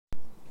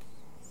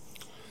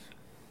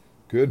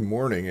Good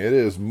morning. It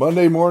is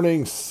Monday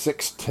morning,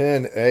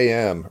 6:10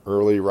 a.m.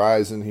 Early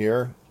rising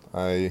here.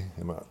 I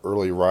am an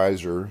early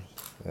riser.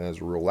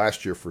 As a rule,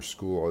 last year for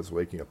school, I was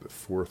waking up at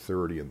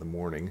 4:30 in the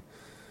morning.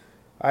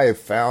 I have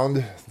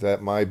found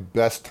that my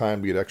best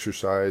time to get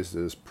exercise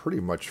is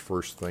pretty much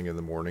first thing in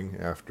the morning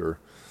after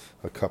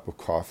a cup of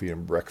coffee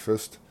and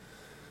breakfast.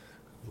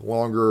 The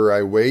longer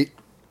I wait,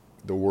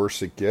 the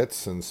worse it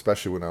gets, and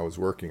especially when I was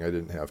working, I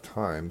didn't have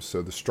time.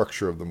 So the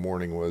structure of the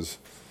morning was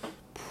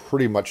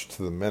pretty much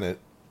to the minute.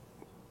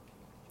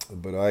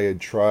 But I had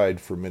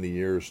tried for many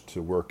years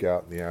to work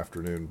out in the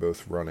afternoon,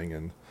 both running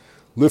and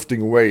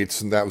lifting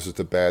weights, and that was just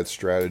a bad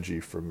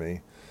strategy for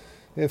me.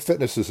 And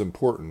fitness is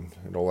important.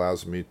 It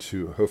allows me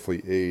to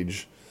hopefully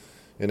age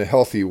in a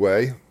healthy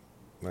way.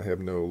 I have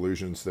no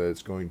illusions that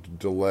it's going to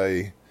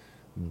delay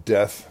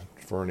death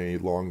for any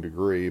long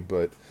degree,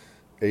 but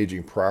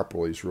aging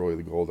properly is really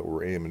the goal that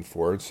we're aiming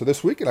for. And so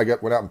this weekend I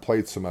went out and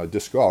played some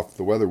disc golf.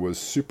 The weather was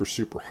super,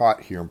 super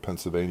hot here in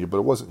Pennsylvania, but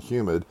it wasn't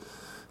humid.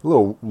 A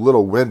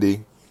little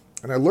windy.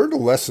 And I learned a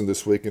lesson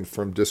this weekend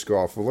from disc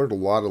golf. I learned a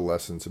lot of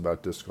lessons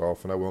about disc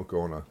golf, and I won't go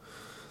on a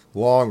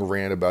long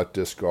rant about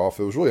disc golf.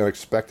 It was really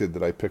unexpected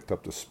that I picked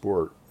up the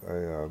sport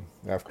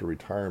after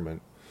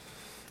retirement.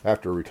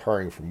 After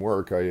retiring from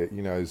work, I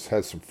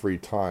had some free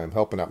time.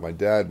 Helping out my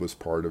dad was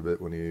part of it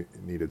when he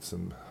needed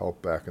some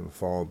help back in the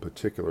fall, in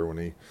particular when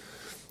he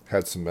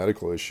had some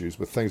medical issues.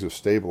 But things have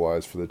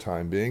stabilized for the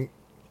time being.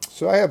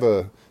 So I have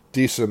a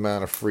decent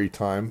amount of free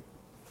time.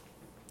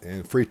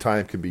 And free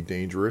time can be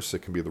dangerous.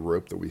 It can be the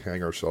rope that we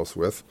hang ourselves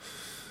with,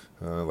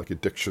 like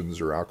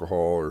addictions or alcohol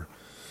or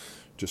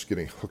just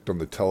getting hooked on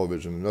the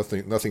television.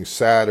 Nothing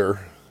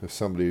sadder if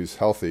somebody's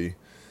healthy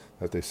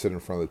that they sit in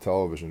front of the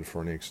television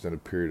for any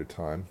extended period of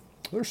time.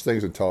 There's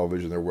things in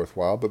television that are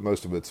worthwhile, but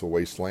most of it's a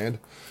wasteland.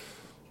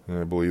 And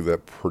I believe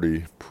that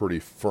pretty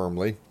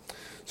firmly.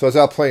 So I was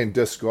out playing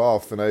disc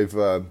golf, and I've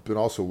been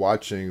also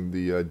watching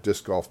the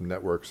Disc Golf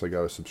Network, so I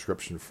got a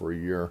subscription for a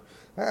year.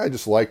 I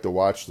just like to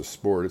watch the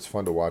sport. It's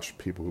fun to watch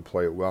people who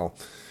play it well.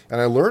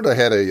 And I learned I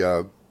had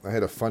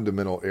a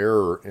fundamental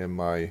error in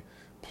my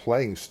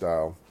playing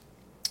style.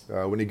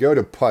 When you go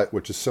to putt,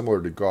 which is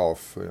similar to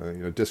golf,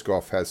 disc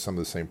golf has some of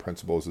the same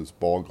principles as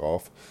ball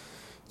golf.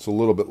 It's a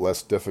little bit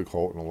less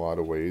difficult in a lot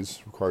of ways.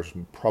 It requires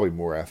probably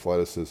more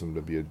athleticism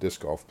to be a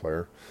disc golf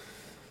player.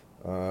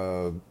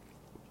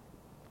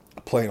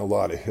 Playing a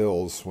lot of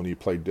hills when you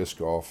play disc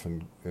golf,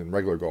 and in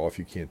regular golf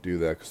you can't do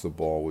that because the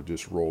ball would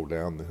just roll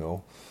down the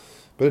hill.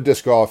 But in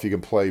disc golf you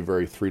can play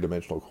very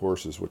three-dimensional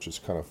courses, which is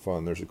kind of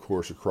fun. There's a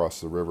course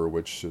across the river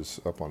which is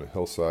up on a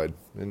hillside,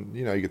 and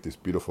you get these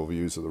beautiful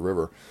views of the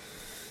river.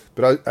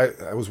 But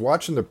I was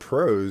watching the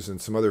pros and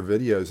some other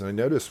videos, and I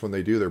noticed when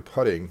they do their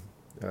putting,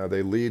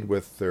 they lead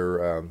with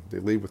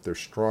their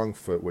strong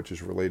foot, which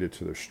is related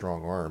to their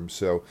strong arm.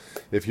 So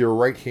if you're a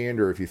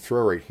right-hander, if you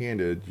throw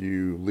right-handed,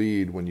 you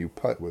lead when you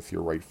putt with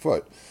your right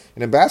foot.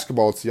 And in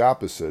basketball, it's the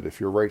opposite. If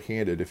you're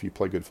right-handed, if you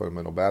play good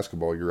fundamental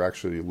basketball, you're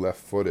actually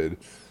left-footed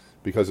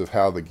because of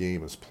how the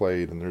game is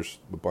played. And there's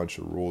a bunch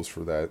of rules for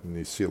that. And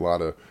you see a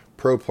lot of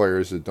pro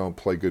players that don't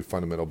play good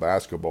fundamental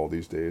basketball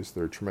these days.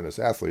 They're tremendous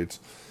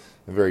athletes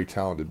and very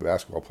talented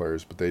basketball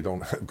players, but they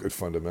don't have good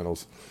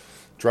fundamentals.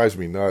 Drives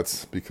me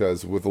nuts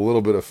because with a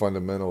little bit of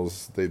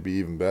fundamentals, they'd be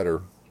even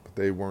better. But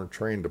they weren't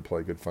trained to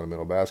play good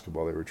fundamental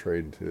basketball. They were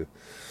trained to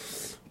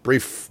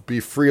be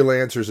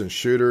freelancers and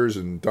shooters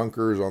and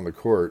dunkers on the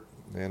court.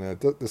 And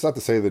it's not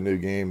to say the new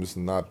game's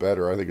not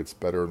better. I think it's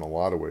better in a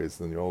lot of ways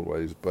than the old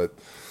ways. But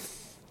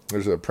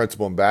there's a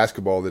principle in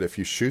basketball that if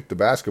you shoot the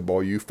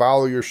basketball, you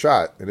follow your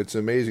shot. And it's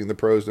amazing the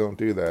pros don't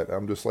do that.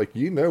 I'm just like,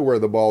 where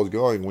the ball is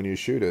going when you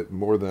shoot it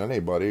more than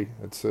anybody.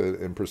 It's an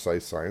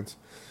imprecise science.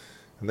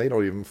 And they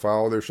don't even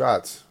follow their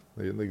shots.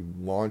 They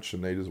launch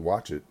and they just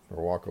watch it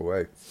or walk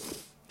away.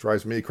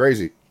 Drives me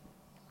crazy.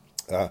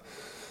 But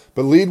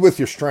lead with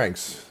your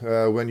strengths.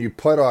 When you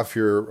putt off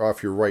your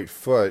right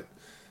foot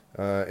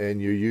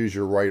and you use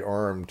your right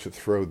arm to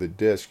throw the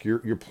disc,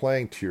 you're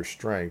playing to your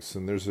strengths.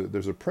 And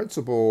there's a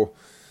principle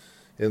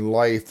in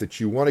life that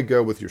you want to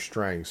go with your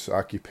strengths.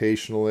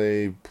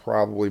 Occupationally,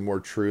 probably more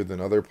true than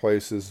other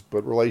places,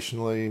 but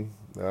relationally,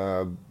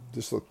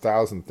 just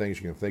 1,000 things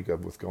you can think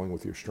of with going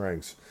with your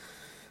strengths.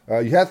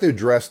 You have to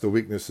address the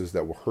weaknesses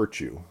that will hurt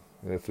you.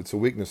 And if it's a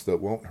weakness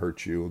that won't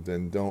hurt you,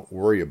 then don't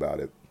worry about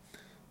it.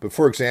 But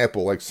for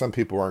example, like some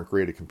people aren't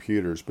great at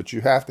computers, but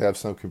you have to have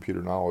some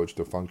computer knowledge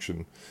to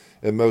function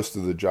in most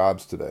of the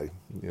jobs today.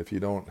 If you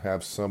don't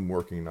have some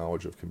working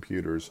knowledge of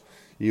computers,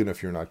 even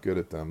if you're not good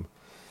at them,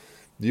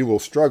 you will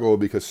struggle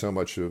because so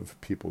much of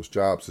people's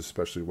jobs,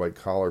 especially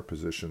white-collar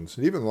positions,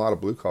 and even a lot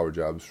of blue-collar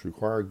jobs,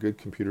 require good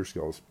computer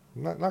skills.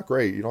 Not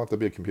great. You don't have to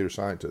be a computer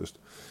scientist,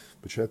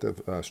 but you have to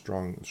have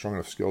strong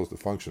enough skills to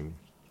function.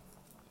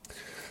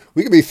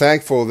 We can be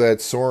thankful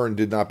that Soren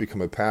did not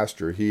become a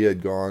pastor. He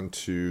had gone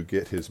to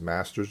get his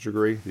master's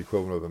degree, the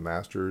equivalent of a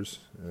master's,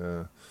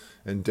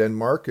 in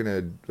Denmark, and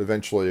had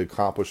eventually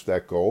accomplished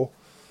that goal.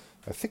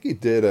 I think he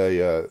did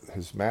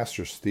his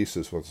master's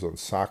thesis was on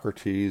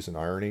Socrates and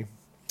irony.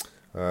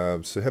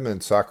 So him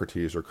and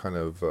Socrates are kind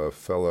of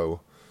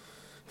fellow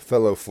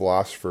fellow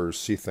philosophers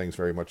see things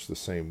very much the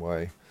same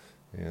way.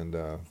 And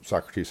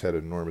Socrates had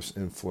an enormous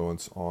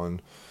influence on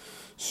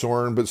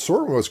Soren, but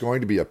Soren was going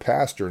to be a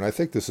pastor, and I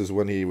think this is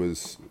when he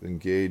was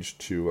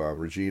engaged to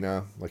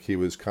Regina. Like, he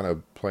was kind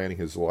of planning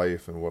his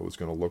life and what it was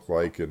going to look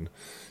like, and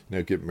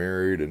get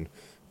married and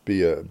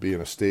be in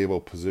a stable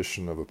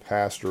position of a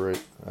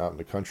pastorate out in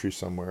the country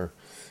somewhere,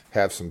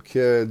 have some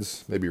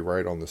kids, maybe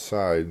right on the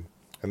side,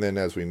 and then,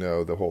 as we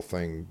know, the whole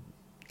thing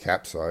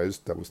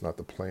capsized. That was not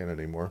the plan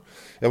anymore,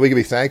 and we can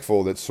be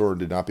thankful that Soren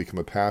did not become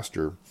a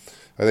pastor.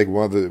 I think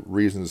one of the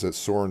reasons that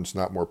Soren's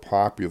not more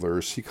popular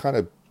is he kind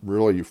of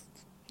really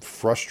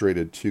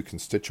frustrated two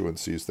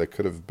constituencies that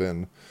could have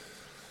been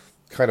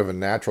kind of a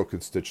natural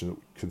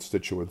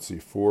constituency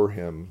for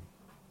him.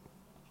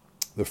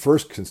 The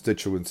first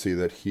constituency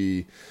that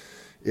he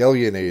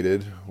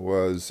alienated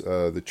was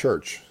the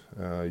church.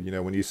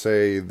 When you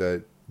say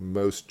that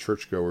most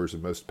churchgoers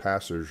and most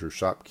pastors are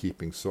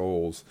shopkeeping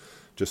souls,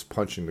 just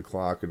punching the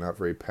clock and not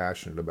very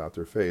passionate about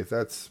their faith,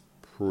 that's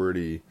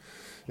pretty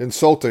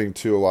insulting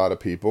to a lot of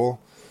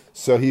people.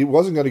 So he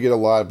wasn't going to get a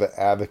lot of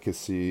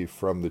advocacy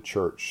from the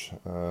church.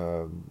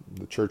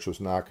 The church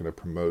was not going to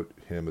promote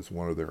him as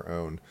one of their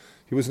own.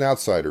 He was an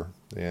outsider,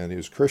 and he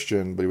was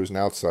Christian, but he was an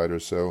outsider,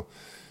 so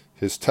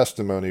his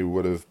testimony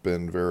would have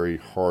been very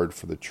hard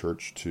for the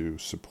church to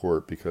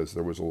support, because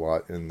there was a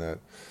lot in that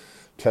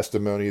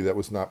testimony that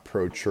was not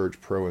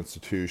pro-church,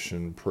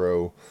 pro-institution,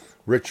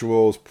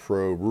 pro-rituals,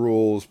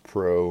 pro-rules,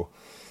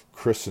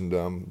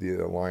 pro-Christendom.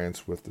 The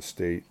alliance with the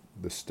state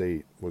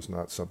was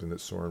not something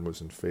that Soren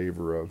was in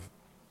favor of.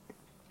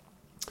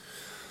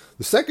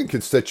 The second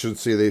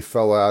constituency they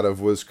fell out of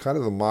was kind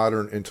of the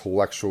modern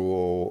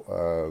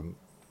intellectual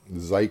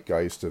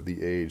zeitgeist of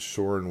the age.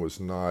 Soren was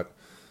not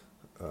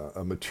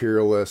a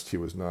materialist. He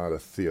was not a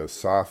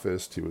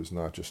theosophist. He was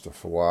not just a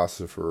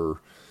philosopher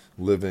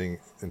living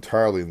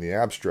entirely in the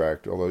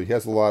abstract, although he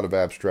has a lot of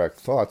abstract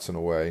thoughts in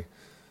a way.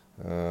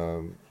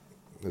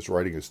 His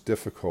writing is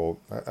difficult.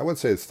 I wouldn't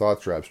say his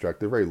thoughts are abstract.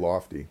 They're very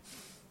lofty.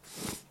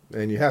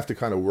 And you have to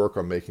kind of work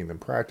on making them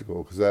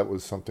practical, because that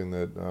was something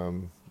that,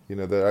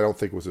 that I don't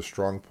think was a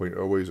strong point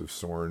always of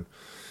Soren.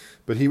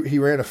 But he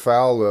ran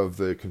afoul of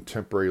the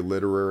contemporary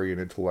literary and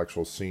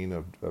intellectual scene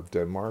of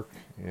Denmark,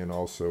 and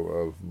also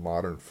of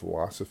modern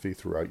philosophy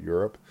throughout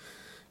Europe.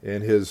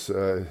 And his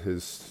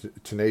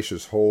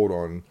tenacious hold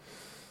on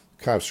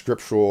kind of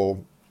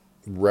scriptural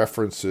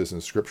references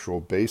and scriptural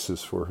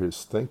basis for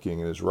his thinking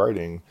and his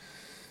writing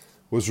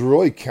was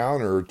really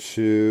counter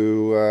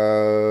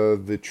to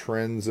the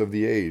trends of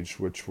the age,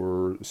 which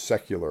were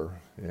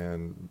secular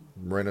and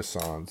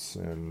Renaissance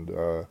and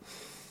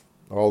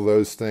all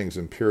those things,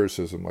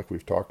 empiricism, like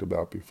we've talked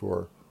about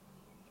before.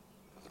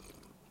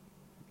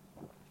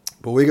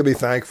 But we can be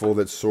thankful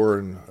that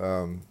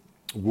Soren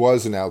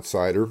was an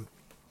outsider.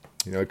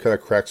 It kind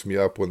of cracks me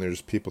up when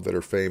there's people that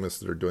are famous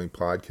that are doing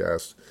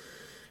podcasts,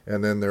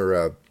 and then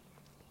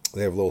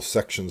they have little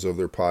sections of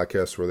their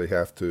podcast where they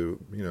have to,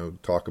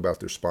 talk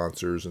about their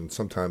sponsors, and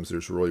sometimes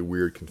there's really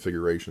weird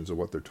configurations of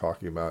what they're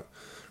talking about,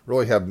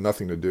 really have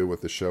nothing to do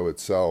with the show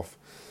itself,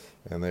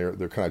 and they're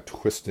kind of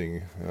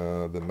twisting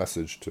the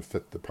message to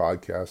fit the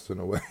podcast in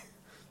a way.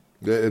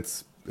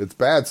 It's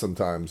bad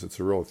sometimes.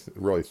 It's a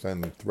really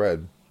thin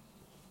thread.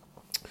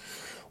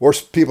 Or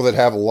people that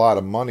have a lot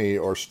of money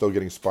are still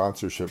getting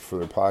sponsorship for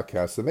their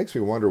podcasts. It makes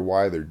me wonder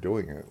why they're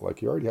doing it.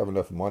 Like, you already have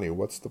enough money.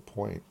 What's the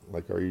point?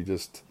 Like, are you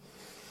just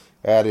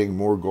adding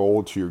more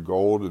gold to your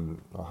gold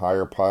and a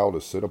higher pile to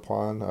sit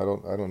upon? I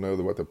don't know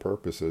what the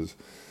purpose is.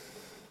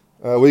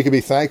 We can be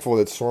thankful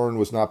that Soren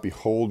was not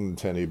beholden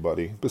to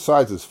anybody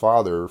besides his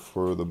father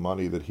for the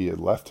money that he had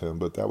left him,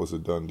 but that was a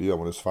done deal.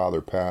 When his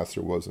father passed,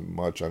 there wasn't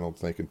much, I don't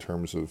think, in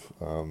terms of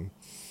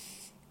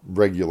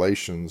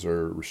regulations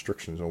or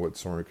restrictions on what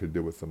Soren could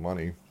do with the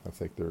money. I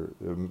think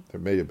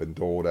it may have been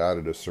doled out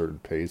at a certain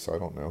pace. I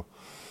don't know.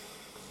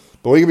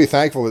 But we can be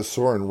thankful that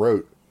Soren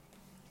wrote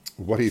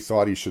what he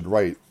thought he should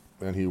write,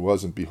 and he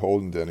wasn't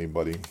beholden to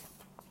anybody.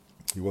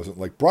 He wasn't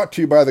like, brought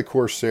to you by the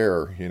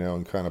Corsair,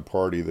 and kind of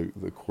party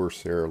the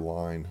Corsair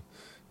line.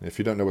 And if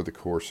you don't know what the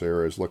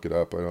Corsair is, look it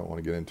up. I don't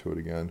want to get into it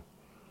again.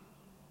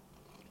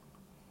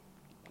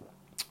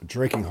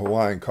 Drinking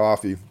Hawaiian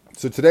coffee.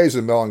 So today's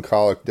a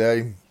melancholic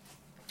day,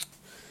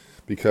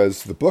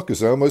 because the book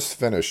is almost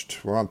finished.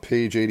 We're on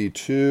page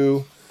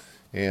 82,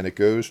 and it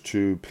goes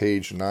to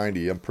page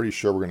 90. I'm pretty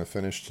sure we're going to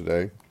finish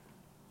today.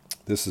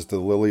 This is The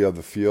Lily of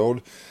the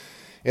Field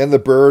and The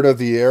Bird of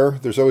the Air.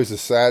 There's always a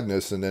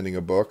sadness in ending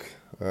a book.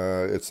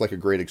 It's like a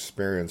great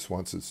experience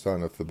once it's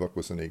done, if the book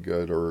was any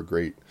good, or a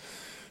great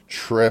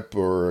trip,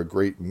 or a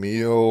great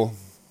meal,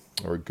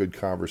 or a good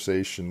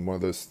conversation. One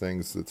of those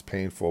things that's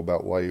painful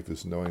about life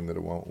is knowing that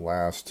it won't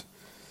last.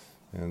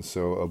 And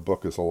so a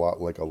book is a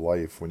lot like a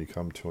life. When you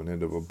come to an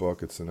end of a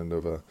book, it's an end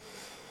of a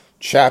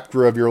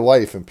chapter of your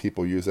life, and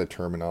people use that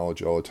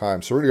terminology all the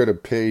time. So we're going to go to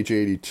page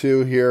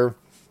 82 here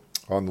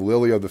on The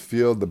Lily of the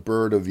Field, The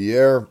Bird of the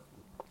Air.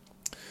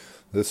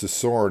 This is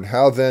Soren.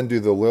 How then do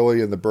the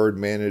lily and the bird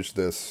manage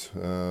this,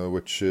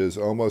 which is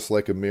almost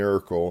like a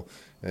miracle,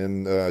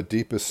 and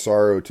deepest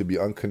sorrow to be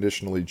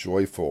unconditionally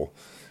joyful.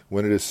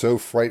 When it is so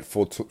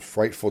frightful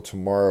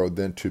tomorrow,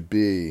 then to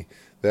be,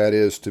 that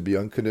is, to be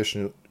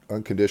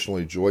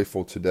unconditionally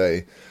joyful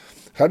today.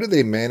 How do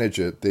they manage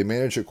it? They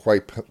manage it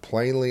quite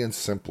plainly and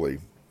simply,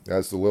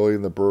 as the lily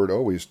and the bird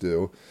always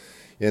do,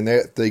 and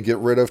they get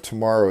rid of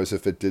tomorrow as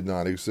if it did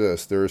not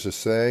exist. There is a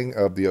saying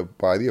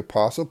by the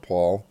Apostle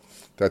Paul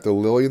that the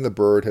lily and the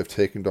bird have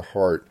taken to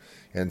heart,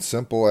 and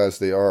simple as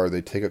they are,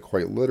 they take it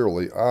quite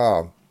literally.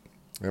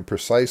 And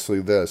precisely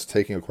this,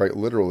 taking it quite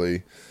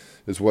literally,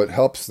 is what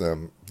helps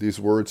them.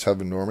 These words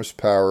have enormous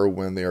power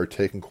when they are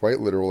taken quite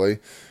literally.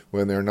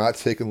 When they are not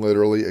taken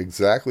literally,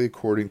 exactly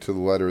according to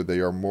the letter, they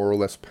are more or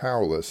less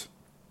powerless.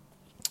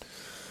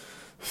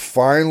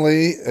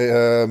 Finally,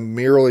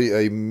 merely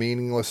a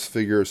meaningless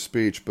figure of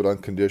speech, but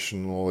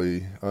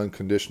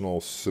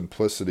unconditional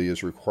simplicity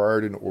is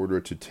required in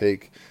order to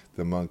take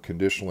them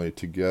unconditionally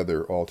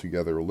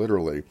altogether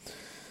literally.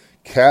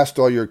 Cast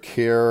all your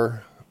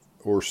care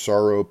or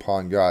sorrow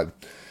upon God.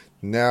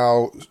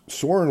 Now,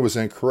 Soren was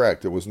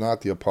incorrect. It was not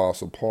the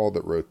Apostle Paul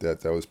that wrote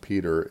that. That was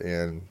Peter,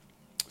 and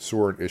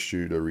Soren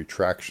issued a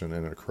retraction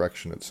and a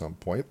correction at some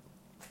point.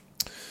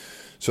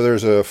 So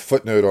there's a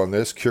footnote on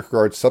this.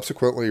 Kierkegaard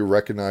subsequently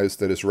recognized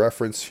that his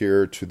reference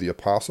here to the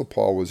Apostle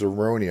Paul was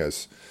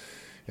erroneous.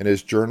 In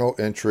his journal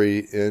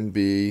entry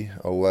NB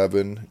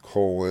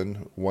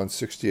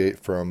 11:168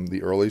 from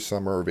the early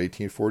summer of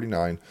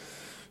 1849,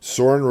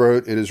 Soren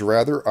wrote, "It is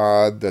rather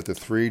odd that in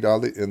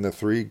the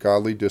three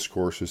godly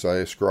discourses I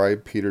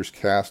ascribe Peter's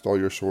cast all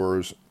your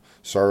sorrows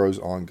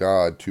on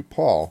God to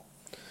Paul."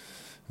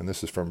 And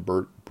this is from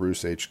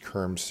Bruce H.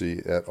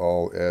 Kermsey et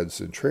al. Eds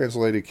and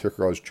translated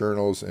Kierkegaard's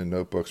Journals and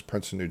Notebooks,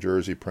 Princeton, New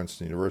Jersey,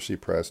 Princeton University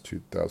Press,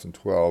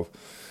 2012.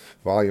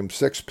 Volume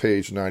 6,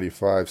 page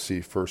 95,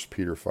 see 1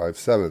 Peter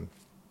 5:7.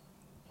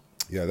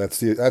 Yeah,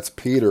 that's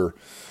Peter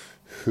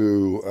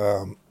who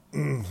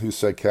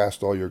said,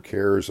 "Cast all your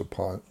cares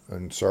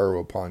and sorrow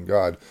upon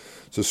God."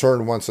 So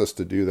Soren wants us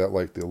to do that,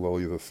 like the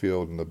lily of the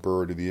field and the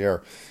bird of the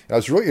air. And I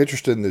was really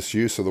interested in this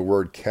use of the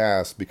word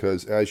 "cast"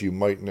 because, as you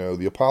might know,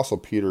 the Apostle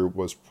Peter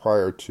was,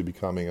 prior to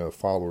becoming a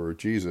follower of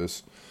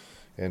Jesus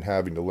and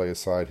having to lay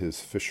aside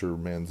his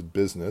fisherman's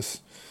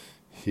business,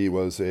 he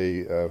was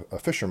a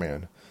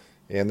fisherman.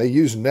 And they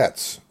used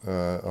nets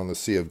on the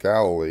Sea of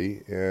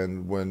Galilee.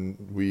 And when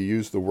we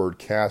used the word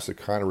 "cast," it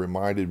kind of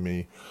reminded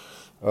me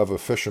of a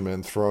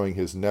fisherman throwing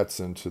his nets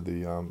into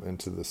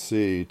the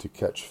sea to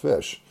catch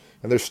fish.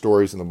 And there's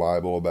stories in the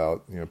Bible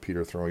about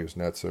Peter throwing his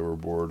nets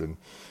overboard and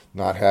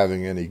not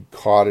having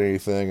caught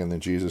anything, and then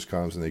Jesus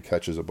comes and he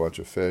catches a bunch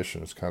of fish,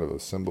 and it's kind of a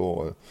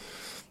symbol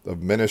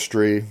of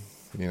ministry,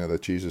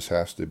 that Jesus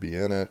has to be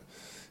in it,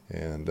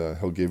 and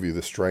he'll give you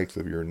the strength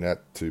of your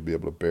net to be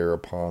able to bear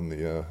upon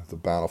the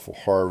bountiful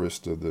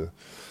harvest of the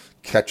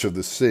catch of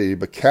the sea.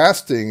 But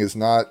casting is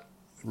not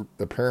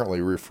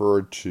apparently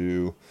referred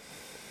to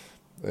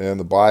in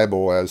the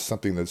Bible as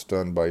something that's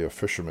done by a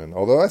fisherman,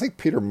 although I think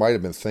Peter might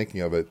have been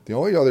thinking of it. The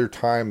only other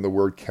time the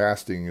word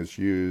casting is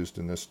used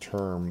in this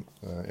term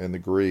in the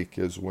Greek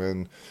is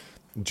when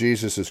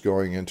Jesus is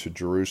going into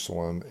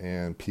Jerusalem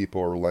and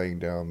people are laying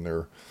down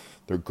their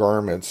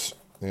garments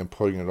and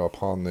putting it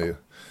upon the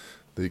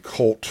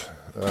colt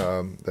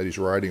that he's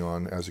riding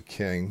on as a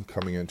king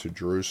coming into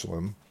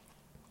Jerusalem.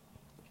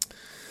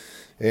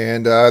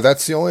 And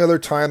that's the only other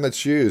time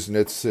that's used, and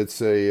it's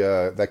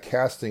that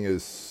casting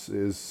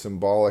is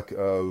symbolic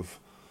of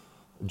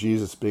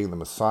Jesus being the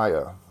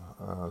Messiah.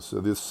 So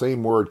this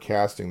same word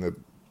 "casting" that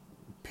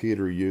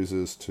Peter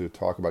uses to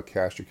talk about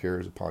 "cast your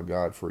cares upon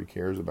God, for He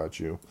cares about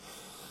you,"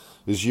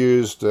 is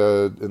used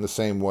in the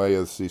same way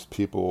as these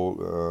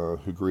people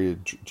who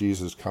greeted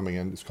Jesus coming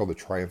in. It's called the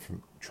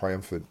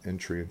triumphant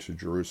entry into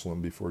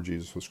Jerusalem before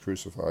Jesus was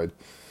crucified.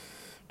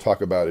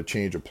 Talk about a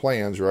change of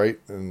plans, right?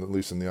 And at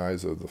least in the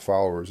eyes of the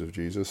followers of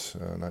Jesus,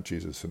 not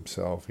Jesus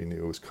himself. He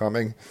knew it was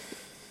coming,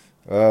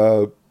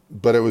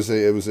 but it was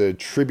a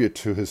tribute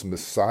to his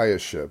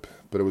messiahship.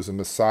 But it was a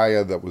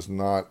Messiah that was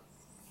not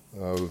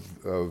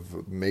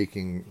of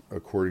making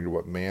according to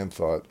what man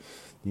thought.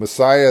 The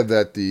Messiah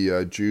that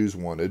the Jews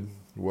wanted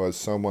was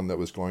someone that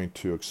was going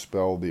to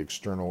expel the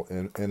external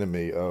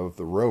enemy of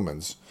the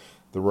Romans.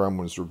 The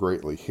Romans were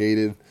greatly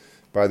hated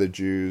by the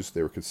Jews.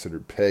 They were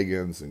considered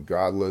pagans and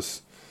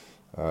godless.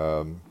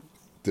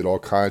 Did all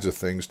kinds of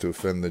things to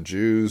offend the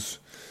Jews.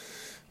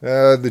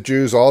 The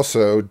Jews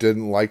also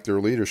didn't like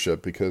their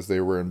leadership because they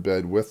were in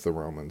bed with the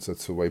Romans.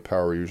 That's the way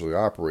power usually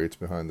operates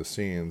behind the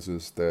scenes,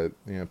 is that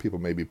people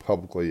may be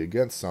publicly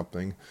against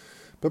something,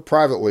 but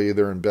privately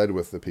they're in bed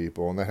with the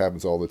people, and that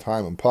happens all the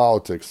time in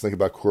politics. Think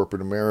about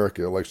corporate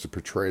America. It likes to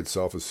portray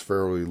itself as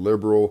fairly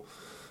liberal,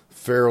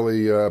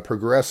 fairly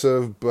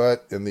progressive,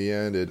 but in the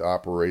end it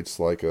operates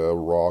like a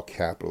raw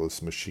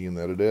capitalist machine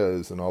that it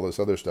is, and all this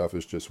other stuff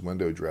is just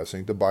window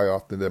dressing to buy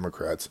off the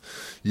Democrats.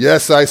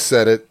 Yes, I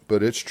said it,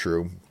 but it's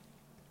true.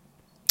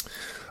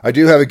 I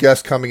do have a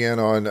guest coming in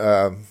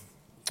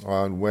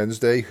on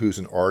Wednesday who's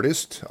an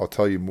artist. I'll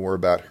tell you more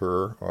about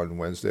her on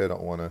Wednesday. I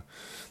don't want to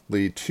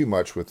lead too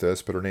much with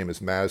this, but her name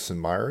is Madison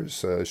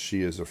Myers.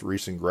 She is a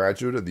recent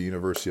graduate of the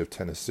University of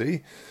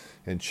Tennessee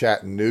in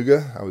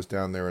Chattanooga. I was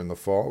down there in the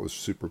fall. It was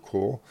super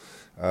cool.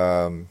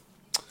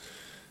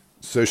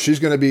 So she's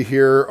going to be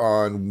here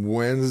on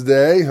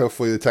Wednesday.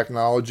 Hopefully the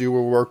technology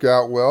will work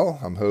out well.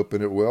 I'm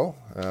hoping it will.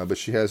 But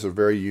she has a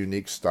very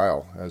unique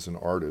style as an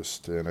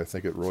artist, and I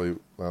think it really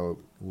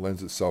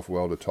lends itself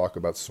well to talk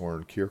about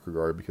Soren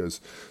Kierkegaard,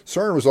 because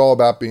Soren was all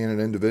about being an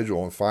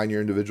individual and find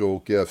your individual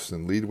gifts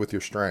and lead with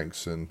your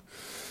strengths and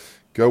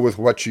go with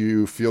what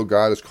you feel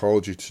God has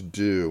called you to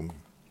do.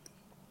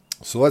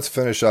 So let's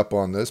finish up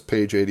on this,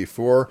 page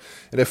 84.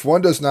 And if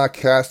one does not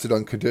cast it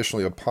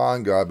unconditionally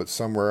upon God, but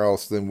somewhere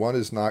else, then one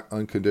is not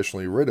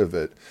unconditionally rid of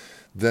it.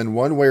 Then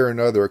one way or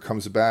another, it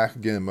comes back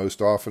again,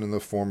 most often in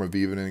the form of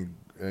even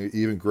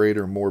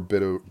greater, more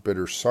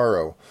bitter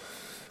sorrow.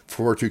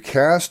 For to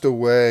cast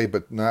away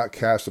but not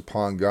cast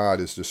upon God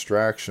is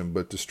distraction,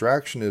 but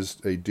distraction is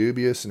a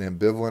dubious and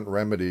ambivalent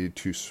remedy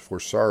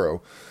for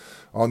sorrow.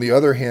 On the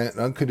other hand,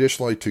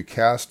 unconditionally to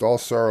cast all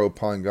sorrow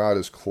upon God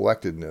is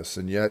collectedness,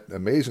 and yet,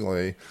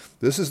 amazingly,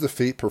 this is the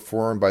feat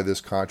performed by this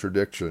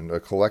contradiction, a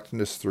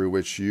collectedness through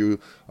which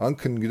you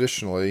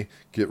unconditionally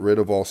get rid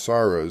of all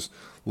sorrows.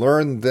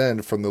 Learn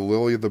then from the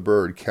lily of the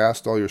bird,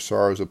 cast all your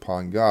sorrows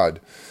upon God.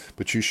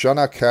 But you shall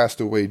not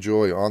cast away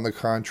joy. On the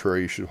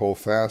contrary, you should hold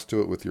fast to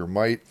it with your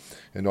might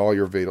and all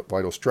your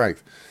vital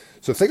strength.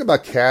 So think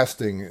about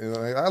casting.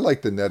 I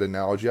like the net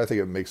analogy. I think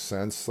it makes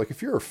sense. Like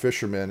if you're a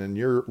fisherman and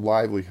your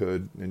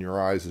livelihood in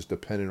your eyes is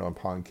dependent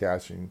upon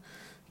catching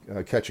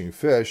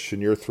fish,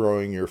 and you're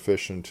throwing your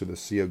fish into the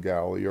Sea of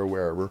Galilee or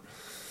wherever,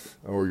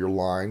 or your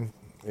line,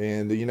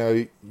 and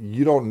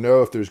you don't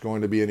know if there's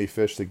going to be any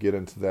fish that get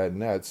into that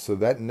net. So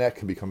that net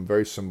can become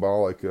very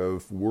symbolic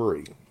of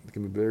worry. It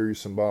can be very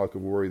symbolic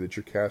of worry that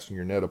you're casting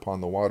your net upon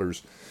the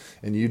waters,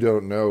 and you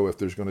don't know if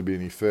there's going to be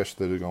any fish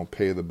that are going to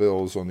pay the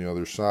bills on the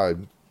other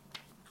side.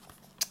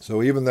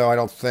 So even though I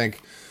don't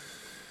think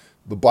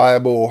the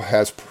Bible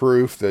has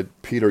proof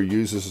that Peter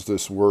uses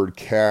this word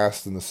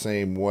cast in the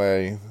same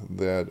way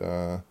that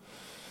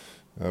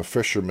a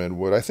fisherman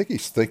would, I think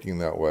he's thinking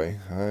that way.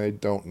 I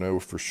don't know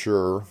for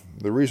sure.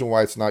 The reason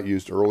why it's not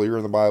used earlier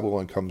in the Bible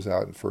and comes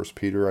out in 1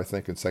 Peter, I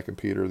think in 2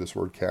 Peter, this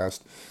word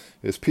cast,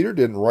 is Peter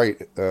didn't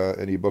write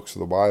any books of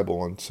the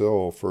Bible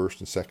until 1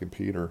 and 2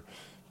 Peter.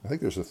 I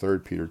think there's a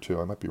 3rd Peter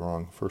too. I might be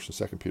wrong. 1 and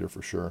 2 Peter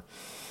for sure.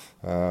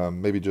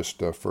 Maybe just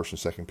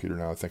 1st and 2 Peter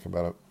now I think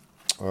about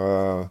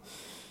it.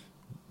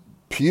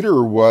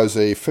 Peter was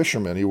a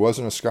fisherman. He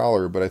wasn't a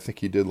scholar, but I think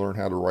he did learn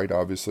how to write,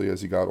 obviously,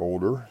 as he got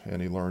older,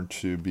 and he learned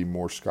to be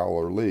more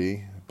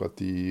scholarly. But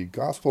the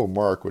Gospel of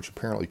Mark, which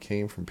apparently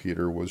came from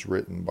Peter, was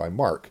written by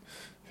Mark,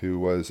 who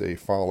was a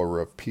follower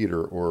of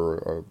Peter,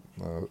 or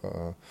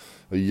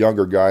a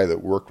younger guy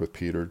that worked with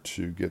Peter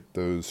to get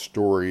those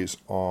stories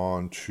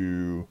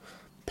onto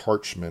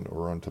parchment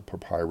or onto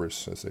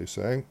papyrus, as they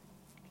say.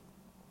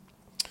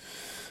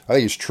 I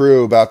think it's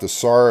true about the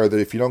sorrow that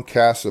if you don't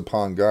cast it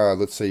upon God,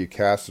 let's say you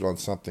cast it on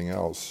something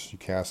else, you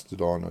cast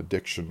it on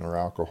addiction or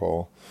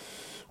alcohol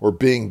or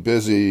being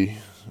busy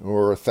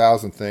or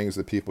 1,000 things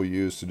that people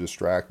use to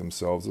distract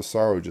themselves, the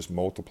sorrow just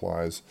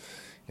multiplies.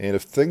 And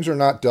if things are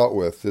not dealt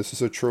with, this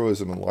is a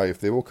truism in life,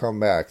 they will come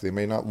back. They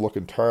may not look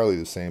entirely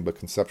the same, but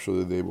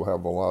conceptually they will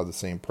have a lot of the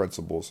same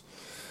principles.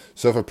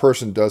 So if a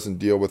person doesn't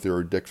deal with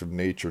their addictive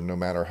nature, no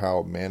matter how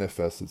it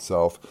manifests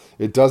itself,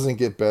 it doesn't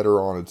get better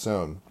on its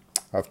own.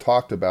 I've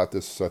talked about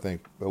this, I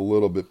think, a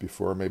little bit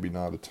before, maybe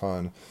not a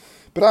ton.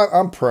 But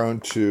I'm prone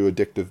to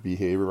addictive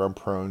behavior. I'm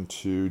prone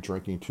to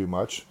drinking too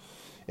much.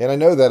 And I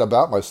know that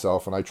about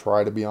myself, and I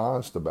try to be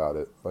honest about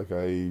it. Like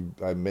I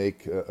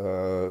make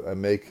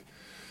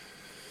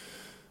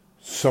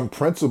some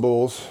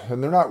principles,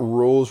 and they're not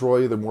rules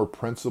really, they're more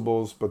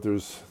principles, but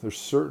there's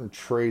certain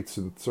traits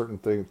and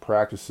certain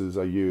practices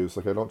I use.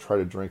 Like I don't try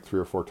to drink 3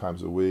 or 4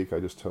 times a week.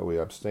 I just totally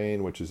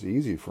abstain, which is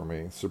easy for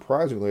me.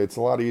 Surprisingly, it's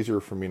a lot easier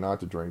for me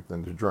not to drink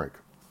than to drink.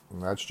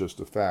 And that's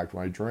just a fact.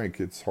 When I drink,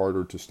 it's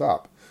harder to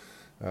stop.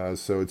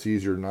 So it's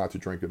easier not to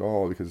drink at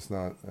all because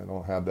I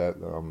don't have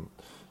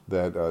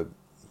that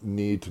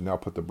need to now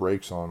put the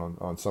brakes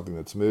on something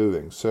that's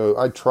moving. So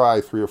I try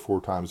 3 or 4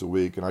 times a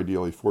week, and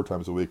ideally 4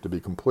 times a week, to be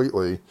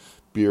completely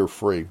beer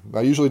free.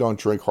 I usually don't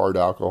drink hard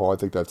alcohol. I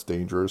think that's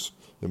dangerous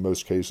in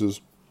most cases.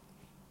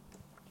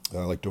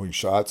 Like doing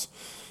shots,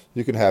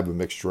 you can have a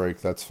mixed drink,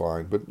 that's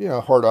fine. But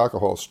hard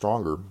alcohol is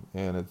stronger,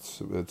 and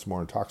it's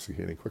more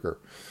intoxicating quicker.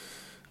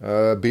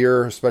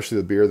 Beer, especially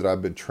the beer that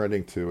I've been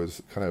trending to,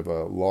 is kind of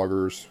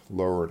lagers,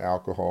 lower in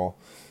alcohol.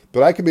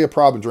 But I can be a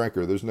problem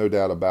drinker. There's no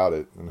doubt about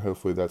it. And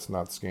hopefully that's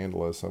not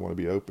scandalous. I want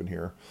to be open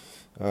here.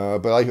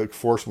 But I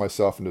force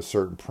myself into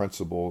certain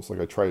principles. Like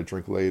I try to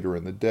drink later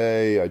in the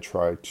day. I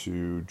try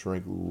to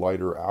drink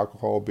lighter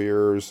alcohol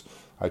beers.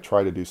 I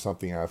try to do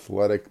something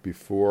athletic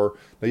before.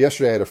 Now,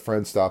 yesterday I had a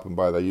friend stopping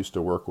by that I used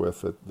to work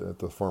with at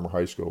the former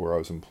high school where I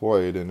was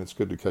employed. And it's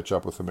good to catch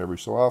up with him every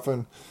so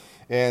often.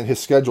 And his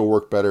schedule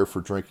worked better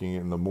for drinking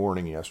in the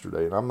morning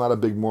yesterday. And I'm not a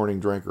big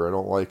morning drinker. I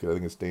don't like it. I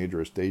think it's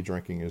dangerous. Day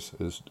drinking is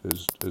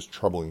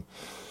troubling.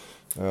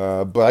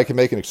 But I can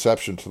make an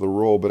exception to the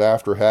rule. But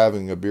after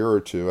having a beer or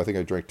two, I think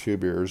I drank 2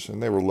 beers,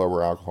 and they were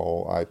lower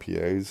alcohol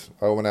IPAs.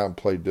 I went out and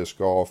played disc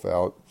golf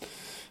out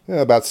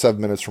about 7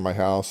 minutes from my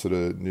house at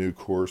a new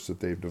course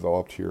that they've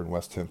developed here in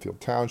West Henfield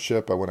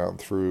Township. I went out and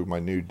threw my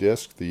new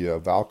disc, the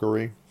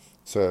Valkyrie.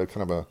 It's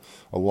kind of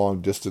a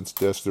long distance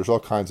disc. There's all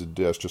kinds of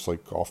discs, just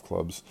like golf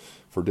clubs,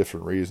 for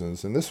different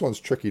reasons. And this one's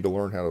tricky to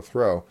learn how to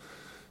throw.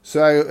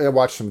 So I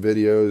watched some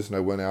videos, and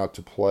I went out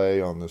to play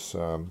on this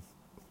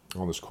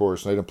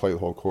course. And I didn't play the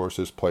whole course.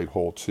 I just played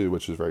hole 2,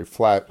 which is very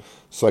flat,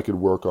 so I could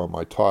work on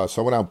my toss.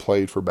 So I went out and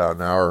played for about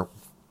an hour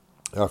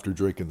after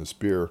drinking this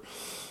beer,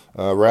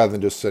 rather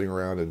than just sitting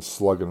around and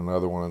slugging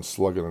another one and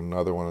slugging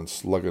another one and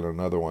slugging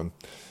another one.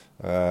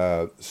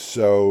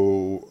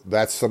 So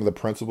that's some of the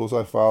principles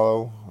I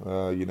follow.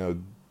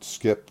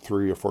 Skip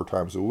 3 or 4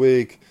 times a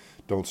week.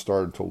 Don't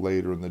start until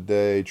later in the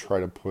day. Try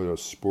to put a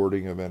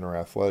sporting event or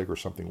athletic or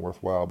something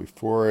worthwhile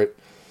before it.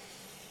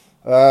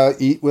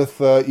 Eat with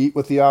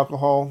the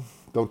alcohol.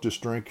 Don't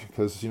just drink,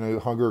 because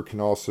hunger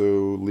can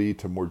also lead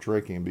to more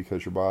drinking,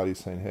 because your body's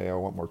saying, "Hey, I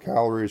want more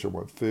calories, or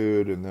want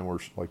food," and then we're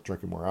like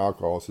drinking more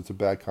alcohol. So it's a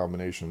bad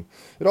combination.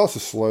 It also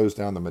slows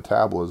down the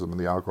metabolism of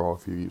the alcohol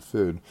if you eat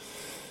food.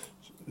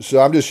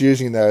 So I'm just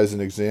using that as an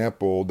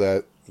example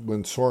that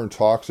when Soren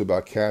talks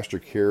about cast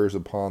your cares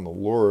upon the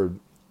Lord,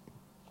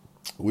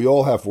 we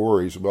all have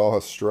worries, we all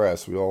have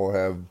stress, we all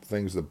have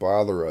things that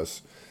bother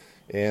us,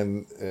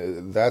 and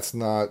that's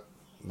not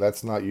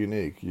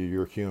unique.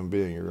 You're a human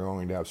being. You're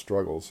going to have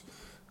struggles.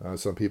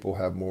 Some people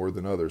have more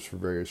than others for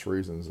various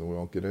reasons, and we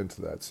won't get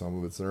into that. Some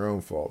of it's their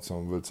own fault.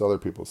 Some of it's other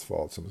people's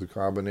fault. Some of it's a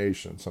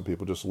combination. Some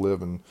people just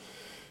live in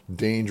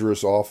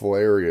dangerous, awful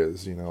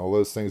areas. All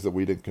those things that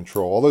we didn't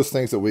control. All those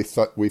things that we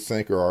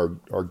think are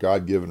our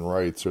God-given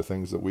rights are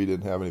things that we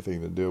didn't have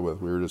anything to do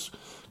with. We were just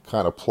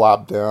kind of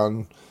plopped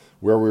down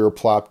where we were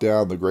plopped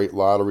down, the great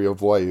lottery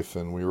of life,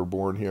 and we were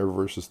born here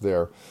versus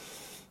there.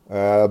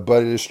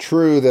 But it is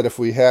true that if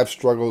we have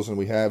struggles and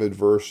we have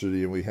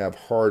adversity and we have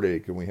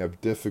heartache and we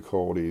have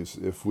difficulties,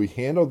 if we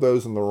handle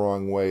those in the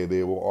wrong way,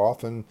 they will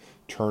often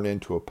turn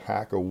into a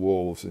pack of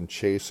wolves and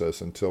chase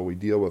us until we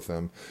deal with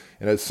them.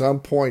 And at some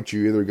point,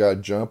 you either got to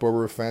jump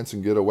over a fence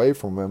and get away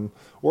from them,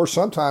 or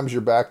sometimes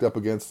you're backed up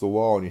against the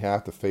wall and you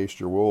have to face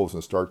your wolves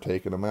and start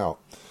taking them out.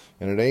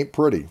 And it ain't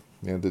pretty.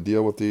 And to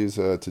deal with these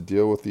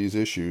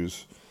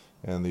issues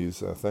and these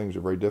things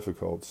are very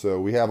difficult. So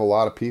we have a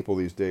lot of people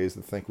these days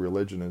that think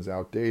religion is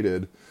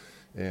outdated,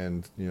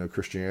 and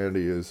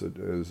Christianity is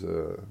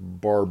a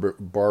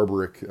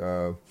barbaric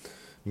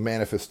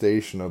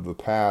manifestation of the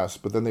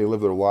past. But then they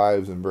live their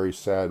lives in very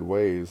sad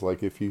ways.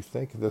 Like, if you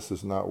think this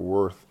is not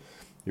worth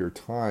your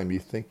time, you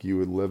think you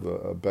would live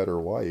a better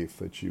life,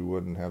 that you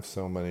wouldn't have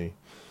so many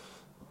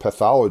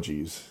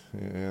pathologies.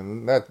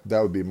 And that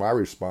would be my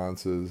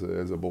response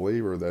as a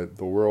believer, that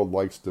the world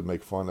likes to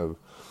make fun of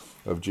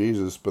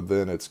Jesus, but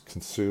then it's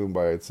consumed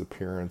by its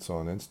appearance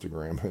on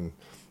Instagram and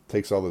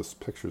takes all those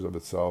pictures of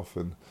itself.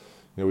 And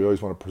we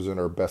always want to present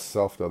our best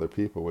self to other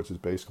people, which is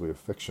basically a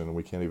fiction, and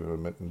we can't even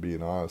admit, and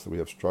being honest, that we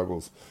have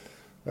struggles.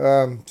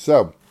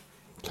 So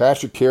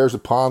cast your cares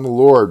upon the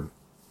Lord,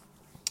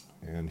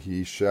 and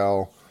he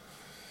shall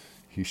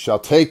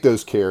take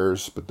those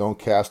cares, but don't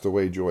cast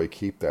away joy.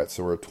 Keep that.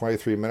 So we're at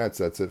 23 minutes.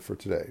 That's it for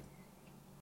today.